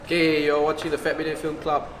Okay, you're watching the Fat Billion Film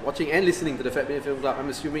Club, watching and listening to the Fat Billion Film Club. I'm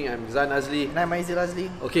assuming I'm Zan Azli. And I'm Aizil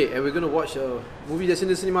Azli. Okay, and we're going to watch a movie that's in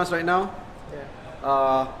the cinemas right now.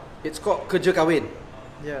 Yeah. It's called Kerja Kahwin.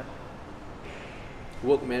 Yeah.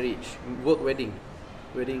 Work marriage, work wedding,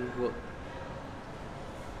 wedding work.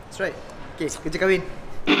 That's right. Okay, kerja kahwin.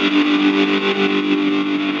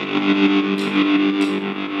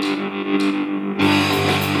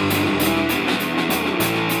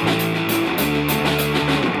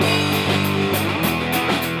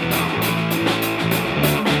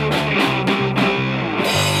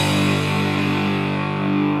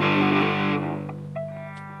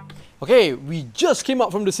 Okay, we just came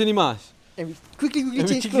out from the cinemas. And we quickly And we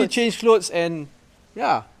change quickly clothes. changed clothes and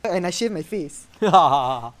yeah. And I shaved my face.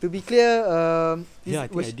 Yeah, To be clear, I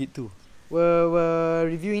think I did too. we're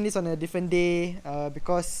reviewing this on a different day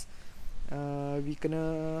because we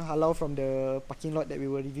kena halau from the parking lot that we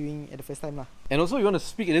were reviewing at the first time lah. And also, you want to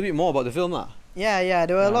speak a little bit more about the film lah. Yeah,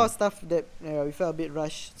 there were a Yeah. lot of stuff that we felt a bit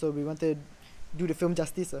rushed, so we wanted to do the film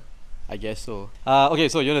justice. I guess so. Okay,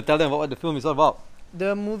 so you want to tell them about what the film is all about?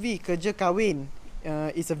 The movie Kerja Kahwin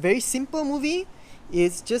is a very simple movie.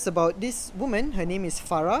 It's just about this woman. Her name is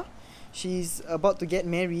Farah. She's about to get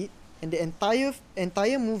married, and the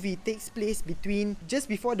entire movie takes place between just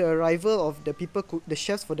before the arrival of the people, the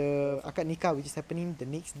chefs for the akad nikah, which is happening the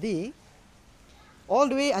next day, all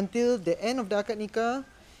the way until the end of the akad nikah,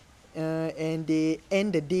 and they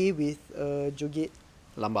end the day with joget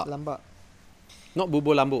Lambak. lambak. Not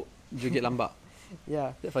bubur lambuk, joget lambak.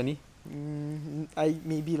 Yeah, Is that funny?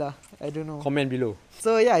 maybe lah. I don't know. Comment below.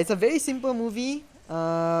 So yeah, it's a very simple movie.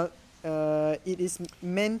 It is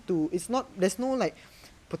meant to. It's not. There's no like.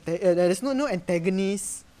 There's no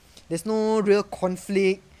antagonist. There's no real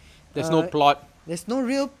conflict. There's no plot. There's no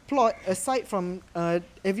real plot aside from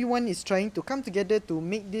everyone is trying to come together to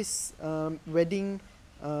make this wedding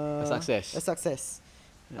A success. A success.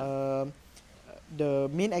 Yeah. The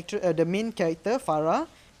main character Farah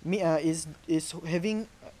is having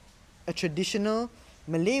a traditional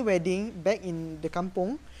Malay wedding back in the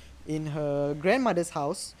kampung, in her grandmother's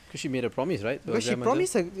house. Because she made a promise, right? to her Because she grandmother?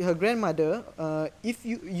 promised her grandmother, if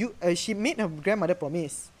she made her grandmother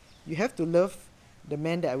promise, you have to love the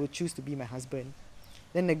man that I will choose to be my husband.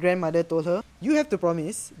 Then the grandmother told her, you have to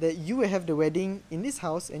promise that you will have the wedding in this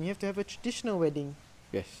house, and you have to have a traditional wedding.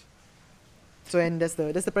 Yes. So and that's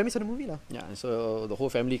the premise of the movie lah. Yeah, and so the whole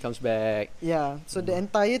family comes back. Yeah. So the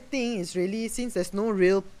entire thing is really, since there's no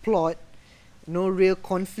real plot, no real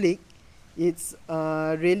conflict, it's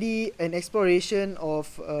really an exploration of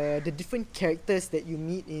the different characters that you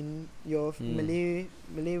meet in your Malay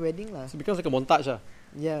wedding lah. So it becomes like a montage.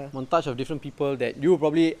 Yeah. Montage of different people that you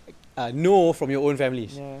probably know from your own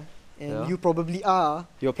families. Yeah. And Yeah. you probably are.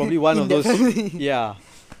 You're probably one in of that those. family. Yeah.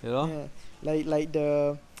 You know? Yeah. Like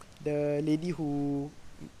the lady who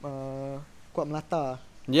kuat melata.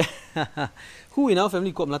 Yeah. Who in our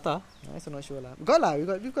family kuat melata? I'm also not sure lah.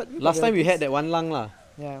 We've got Last time we had relatives. that one lang lah.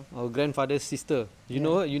 Yeah. Our grandfather's sister. You Yeah.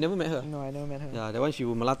 know her? You never met her? No, I never met her. Yeah, that one she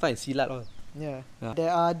will melata and silat all. Yeah. Yeah.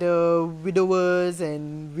 There are the widowers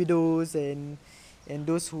and widows and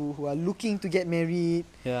those who are looking to get married.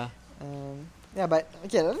 Yeah. Yeah, but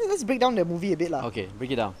okay, let's break down the movie a bit lah. Okay,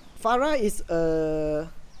 break it down. Farah is a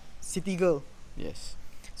city girl. Yes.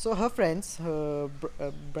 So her friends, her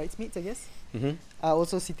bridesmaids, I guess, are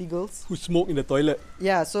also city girls. Who smoke in the toilet?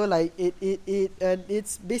 Yeah, so like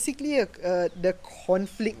it's basically the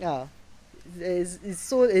conflict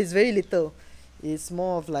it's very little. It's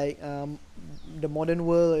more of like the modern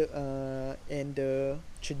world and the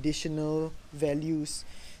traditional values,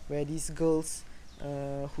 where these girls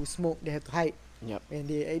who smoke, they have to hide. Yep. And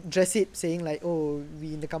they address it saying like, oh,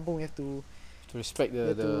 we in the kampung we have to To respect we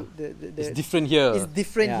have to- it's different here. it's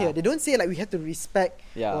different Yeah. here. They don't say like we have to respect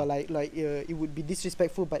Yeah. or like it would be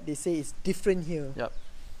disrespectful, but they say it's different here. Yep.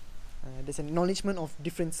 There's an acknowledgement of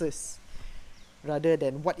differences rather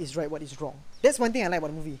than what is right, what is wrong. That's one thing I like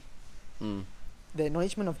about the movie. Mm. The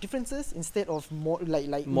acknowledgement of differences instead of morally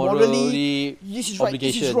Morally this is right,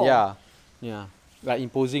 this is obligation. wrong. Yeah. Yeah. Like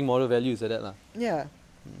imposing moral values like that lah. Yeah.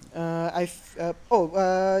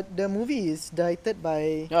 The movie is directed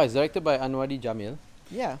by Yeah, it's directed by Anwadi Jamil.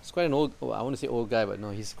 yeah It's quite an old. I want to say old guy, but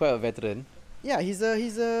no, he's quite a veteran. he's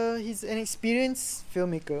an experienced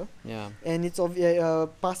filmmaker, Yeah. and it's of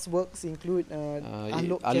past works include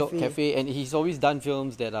Alok Cafe, and he's always done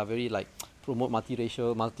films that are very like promote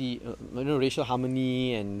racial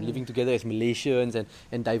harmony and living together as Malaysians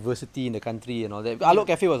and diversity in the country and all that. Alok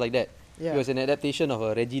Cafe was like that. Yeah. It was an adaptation of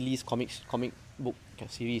a Reggie Lee's comic book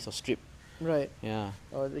series or strip. Right. Yeah.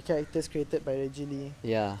 Or the characters created by Reggie Lee.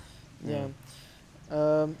 Yeah. Yeah.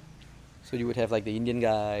 So So you would have like the Indian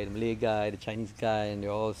guy, the Malay guy, the Chinese guy, and they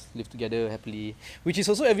all live together happily, which is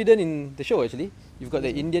also evident in the show actually. You've got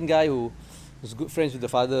the Indian guy who's good friends with the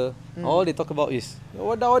father. All they talk about is,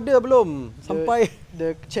 oh, dah order belum? Sampai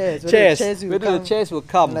The chairs. whether the chairs will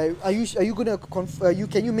come. Like, are you gonna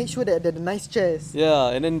can you make sure that they're the nice chairs?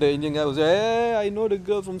 Yeah, and then the Indian guy was like, hey, I know the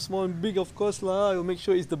girl from Small and Big, of course lah. I will make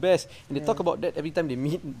sure it's the best. And they talk about that every time they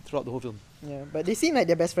meet throughout the whole film. Yeah, but they seem like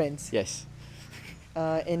they're best friends. Yes.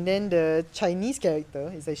 And then the Chinese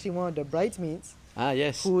character is actually one of the bridesmaids.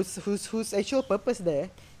 Yes. Whose actual purpose there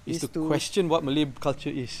is to question what Malay culture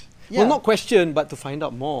is. Yeah. Well, not question, but to find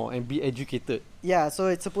out more and be educated. Yeah, so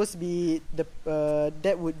it's supposed to be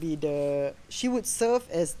that would be she would serve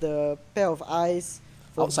as the pair of eyes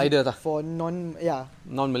for Outsider lah. for Non-Malays.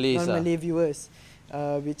 non-Malay viewers,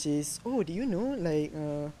 which is, oh, do you know, like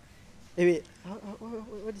wait,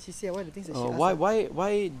 what did she say? What are the things that she asked?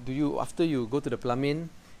 Why do you, after you go to the Pelamin,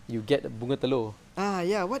 you get bunga telur?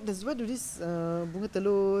 Yeah, what do this bunga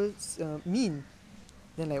telur mean?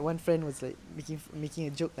 Then like one friend was like making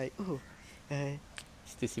a joke like, oh,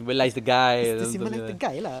 It's to symbolize the guy. it's to symbolize the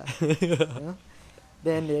guy lah. You know?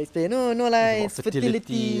 Then they explain, no lah, It's it's about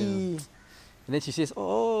fertility, fertility. And then she says,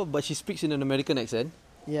 oh, but she speaks in an American accent.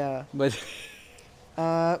 Yeah. But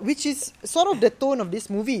Which is sort of the tone of this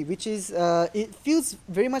movie, which is it feels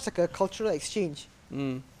very much like a cultural exchange.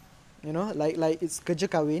 You know, like it's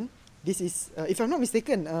Kerja Kahwin. This is, if I'm not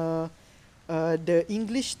mistaken, the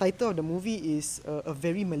English title of the movie is A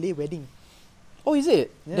Very Malay Wedding. oh, is it?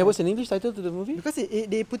 Yeah. There was an English title to the movie? Because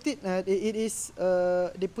they put it,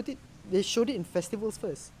 they showed it in festivals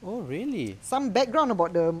first. Oh, really? Some background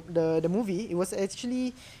about the movie, it was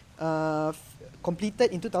actually completed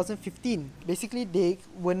in 2015. Basically, they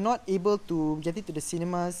were not able to get it to the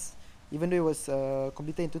cinemas, even though it was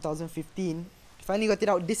completed in 2015. Finally got it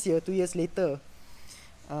out this year, 2 years later.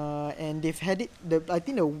 And they've had it. I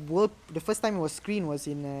think the first time it was screened was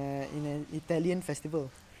in an Italian festival.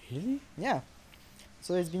 Really? Yeah.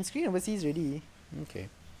 So it's been screened overseas already. Okay.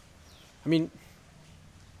 I mean,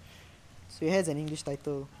 So it has an English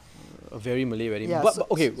title. a very Malay wedding. Yeah, but, so-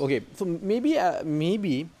 but okay. So maybe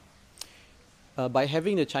by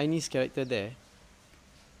having the Chinese character there,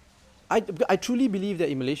 I truly believe that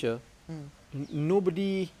in Malaysia,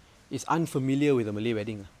 nobody is unfamiliar with a Malay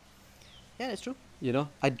wedding. Yeah, that's true. You know,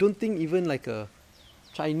 I don't think even like a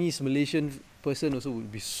Chinese Malaysian person also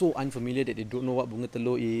would be so unfamiliar that they don't know what bunga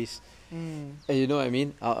telur is. You know what I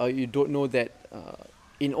mean? You don't know that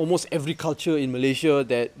in almost every culture in Malaysia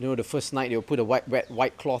that, you know, the first night they'll put a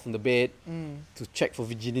white cloth on the bed to check for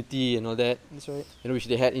virginity and all that. That's right. You know, which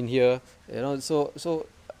they had in here. You know, so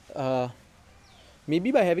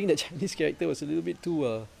maybe by having the Chinese character was a little bit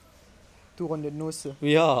too Too on the nose.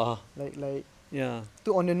 yeah. Like Yeah.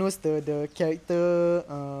 too on the nose. The character.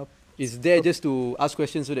 It's there just to ask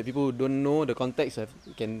questions so that people who don't know the context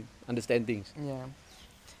can understand things. Yeah.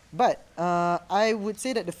 But I would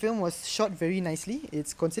say that the film was shot very nicely.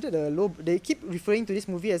 It's considered a low. They keep referring to this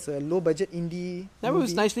movie as a low-budget indie. That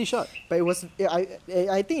movie, was nicely shot. But it was.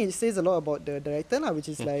 I think it says a lot about the director lah, which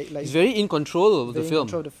is like He's very in control of the very in film.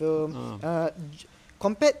 control of the film.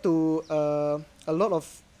 Compared to a lot of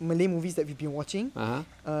Malay movies that we've been watching,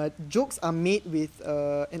 jokes are made with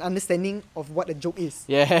an understanding of what a joke is.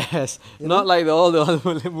 Yes, You not know? like all the other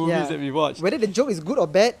Malay movies Yeah. that we watched. Whether the joke is good or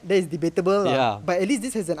bad, that is debatable. Yeah. But at least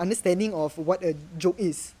this has an understanding of what a joke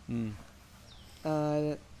is.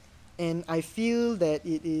 And I feel that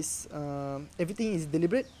it is everything is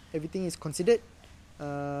deliberate, everything is considered,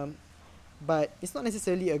 but it's not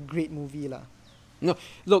necessarily a great movie lah. No,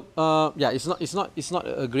 look, yeah, it's not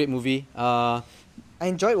a great movie. I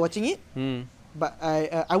enjoyed watching it, but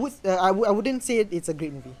I wouldn't say it's a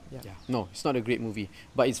great movie. Yeah. No, it's not a great movie,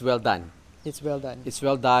 but it's well done. It's well done. It's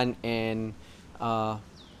well done, and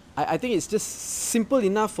I think it's just simple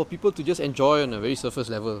enough for people to just enjoy on a very surface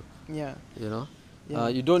level. Yeah. You know, Yeah.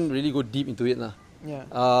 you don't really go deep into it lah. Yeah.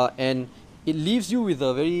 And it leaves you with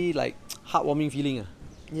a very like heartwarming feeling.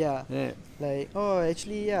 Yeah. Yeah. Like, oh,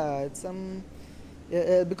 actually, yeah, it's some.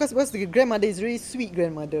 Because the grandmother is really sweet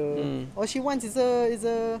grandmother. All she wants is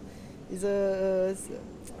a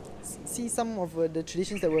see some of the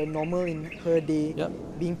traditions that were normal in her day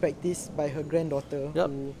being practiced by her granddaughter. Yep.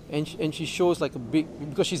 who- And she shows like a big,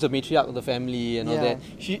 because she's the matriarch of the family and all Yeah. that.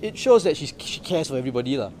 It shows that she cares for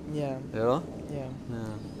everybody lah. Yeah. You know. Yeah.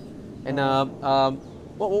 Yeah. And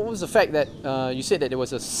what was the fact that you said that there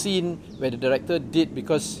was a scene where the director did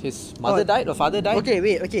because his mother died or father died? Okay,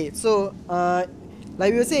 wait. Okay, so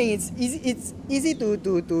like we were saying, it's easy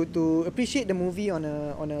to appreciate the movie on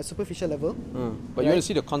a superficial level. But you want to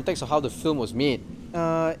see the context of how the film was made.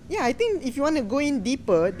 Yeah, I think if you want to go in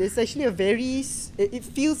deeper, there's actually a it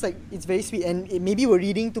feels like it's very sweet, and maybe we're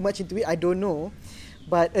reading too much into it, I don't know.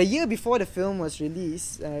 But a year before the film was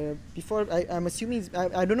released, I'm assuming,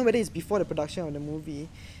 I don't know whether it's before the production of the movie,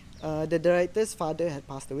 the director's father had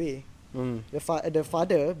passed away. The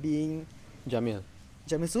father being Jamil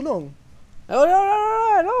Sulong. Oh,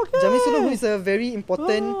 right, okay. Jamil Sulong, who is a very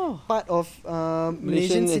important part of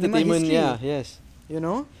Malaysian cinema entertainment history. Yeah, yes. You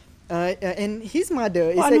know? And his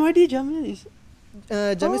mother is Anwadi Jamil is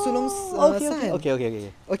Jamil Sulong's son.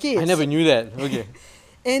 Okay. I never knew that. Okay.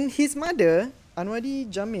 And his mother,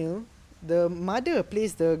 Anwadi Jamil, the mother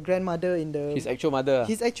plays the grandmother in the... His actual mother.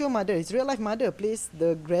 His actual mother, his real life mother plays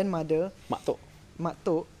the grandmother, Mak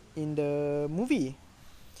Tok, in the movie.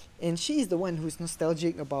 And she is the one who's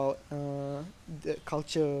nostalgic about the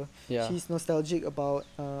culture. Yeah. She's nostalgic about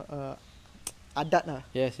adat lah.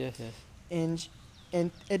 Yes.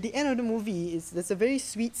 And at the end of the movie, there's a very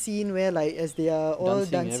sweet scene where, like, as they are all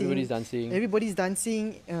dancing, everybody's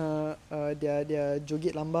dancing. Their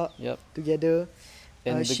joget lambak together.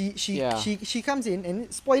 And she comes in,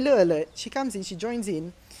 and spoiler alert, she comes in, she joins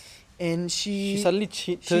in, and she suddenly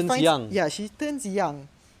turns young. Yeah, she turns young,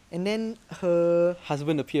 and then her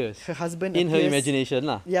husband appears. in her imagination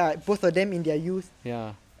lah. Yeah, both of them in their youth.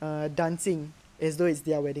 Yeah. Dancing as though it's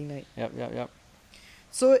their wedding night. Yep.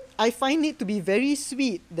 So I find it to be very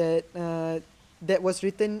sweet that that was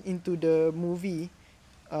written into the movie,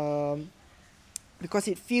 because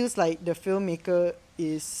it feels like the filmmaker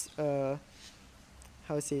is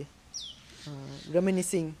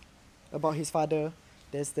reminiscing about his father.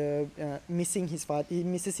 There's the missing his father. He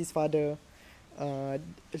misses his father.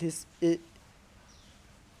 His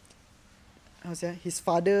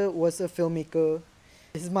father was a filmmaker.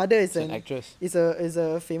 His mother is an actress. Is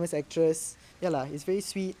a famous actress. Yeah lah, it's very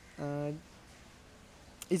sweet.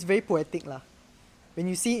 It's very poetic lah. When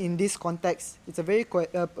you see in this context, it's a very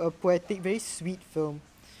poetic, very sweet film.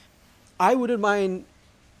 I wouldn't mind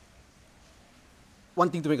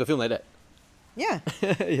wanting to make a film like that. Yeah.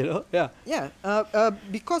 You know? Yeah. Yeah.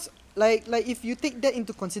 Because like if you take that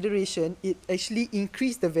into consideration, it actually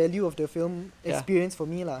increased the value of the film experience for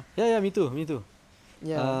me lah. Yeah, me too.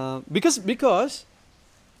 Yeah. Because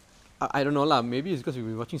I don't know lah. Maybe it's because we've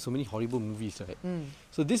been watching so many horrible movies, right?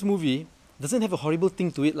 So this movie doesn't have a horrible thing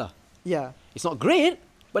to it lah. Yeah. It's not great,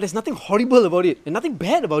 but there's nothing horrible about it and nothing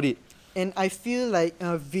bad about it. And I feel like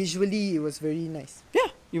visually it was very nice. Yeah,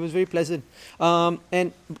 it was very pleasant.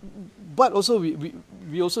 But also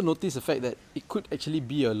we also noticed the fact that it could actually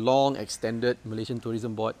be a long extended Malaysian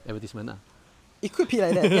Tourism Board advertisement lah. It could be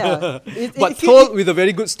like that, yeah. But told with a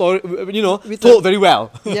very good story, told very well.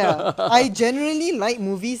 Yeah. I generally like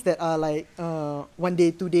movies that are like 1 day,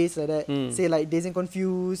 2 days like that. Say like Dazed and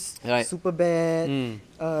Confused, right. Superbad,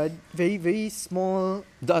 very, very small.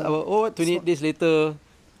 28 days later.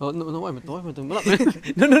 Oh, no, what am I talking about?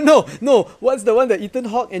 No. What's the one that Ethan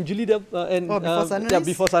Hawke and Julie Delp Before Sunrise? Yeah,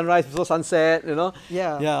 Before Sunrise, Before Sunset, you know?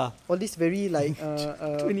 Yeah. All this very like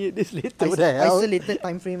 28 days later, what the hell? isolated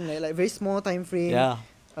time frame, like very small time frame. Yeah.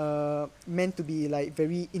 Meant to be like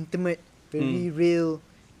very intimate, very real.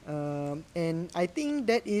 And I think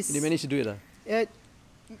that is... They managed to do it lah.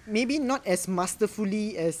 Maybe not as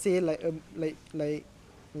masterfully as say like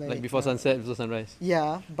Before Sunset, Before Sunrise.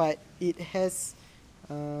 Yeah, but it has...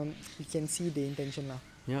 you can see the intention lah.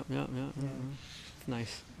 Yeah.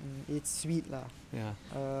 Nice. It's sweet lah. Yeah.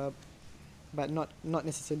 But not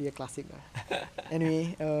necessarily a classic lah.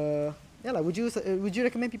 Anyway, yeah lah. Would you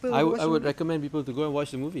recommend people? I would recommend people to go and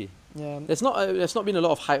watch the movie. Yeah. There's not been a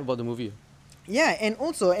lot of hype about the movie. Yeah, and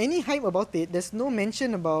also any hype about it, there's no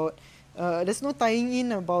mention about, there's no tying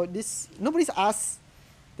in about this. Nobody's asked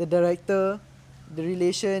the director the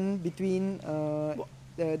relation between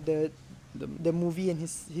the movie and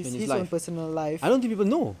his own personal life. I don't think people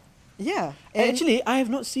know. Yeah. And actually, I have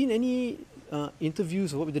not seen any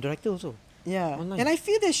interviews with the director also. Yeah. Online. And I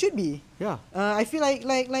feel there should be. Yeah. I feel like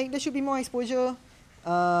there should be more exposure.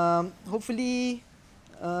 Hopefully,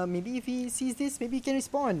 maybe if he sees this, maybe he can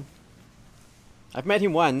respond. I've met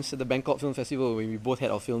him once at the Bangkok Film Festival when we both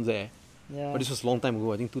had our films there. Yeah. But this was a long time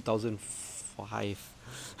ago. I think 2005.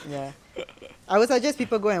 Yeah. I would suggest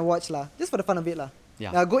people go and watch lah, just for the fun of it lah.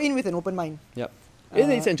 Yeah. Go in with an open mind. Yep.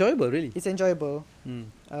 It's enjoyable, really. It's enjoyable.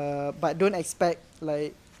 But don't expect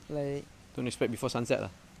like. Don't expect Before Sunset lah.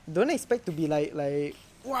 Don't expect to be like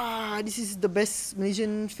wow, this is the best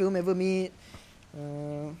Malaysian film ever made.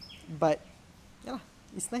 But yeah,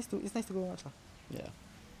 it's nice to go watch lah. Yeah.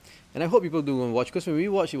 And I hope people do go and watch, because when we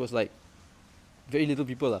watched, it was like very little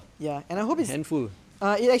people lah. Yeah, and I hope it's. Handful.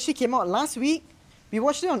 It actually came out last week. We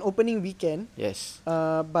watched it on opening weekend. Yes.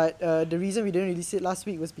 But the reason we didn't release it last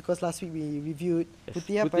week was because last week we reviewed Yes.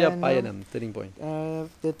 Puthiya Puthiya Payanam, Payanam, Turning Point.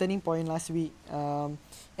 the Turning Point last week.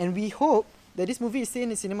 And we hope that this movie is still in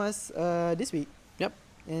the cinemas this week. Yep.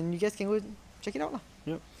 And you guys can go check it out lah.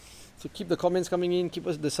 So keep the comments coming in, keep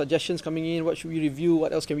us the suggestions coming in. What should we review?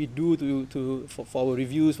 What else can we do for our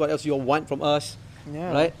reviews? What else you all want from us? Yeah.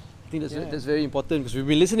 Right? I think that's very important because we've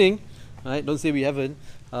been listening. Right? Don't say we haven't.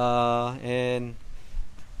 And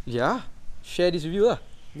yeah, share this review lah.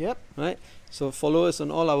 Yep. Right? So follow us on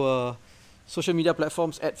all our social media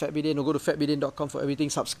platforms at Fatbidin, or go to fatbidin.com for everything.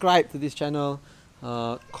 Subscribe to this channel.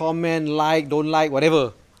 Comment, like, don't like,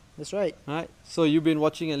 whatever. That's right. Alright. So you've been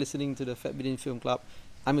watching and listening to the Fatbidin Film Club.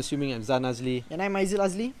 I'm assuming I'm Zan Azli. And I'm Aizil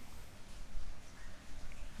Azli.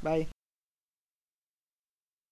 Bye.